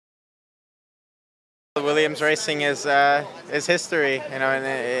Williams racing is history, and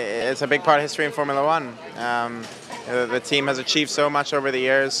it's a big part of history in Formula One. The team has achieved so much over the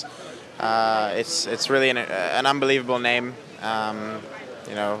years. It's really an unbelievable name.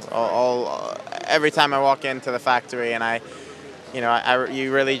 Every time I walk into the factory, and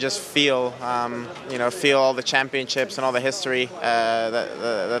you really just feel all the championships and all the history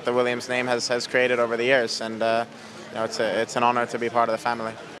that the Williams name has created over the years, and it's an honor to be part of the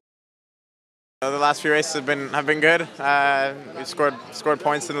family. The last few races have been good. We scored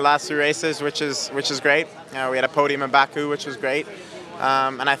points in the last few races, which is great. We had a podium in Baku, which was great,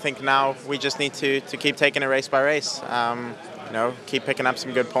 and I think now we just need to keep taking it race by race. Keep picking up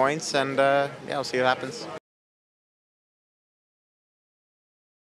some good points, and we'll see what happens.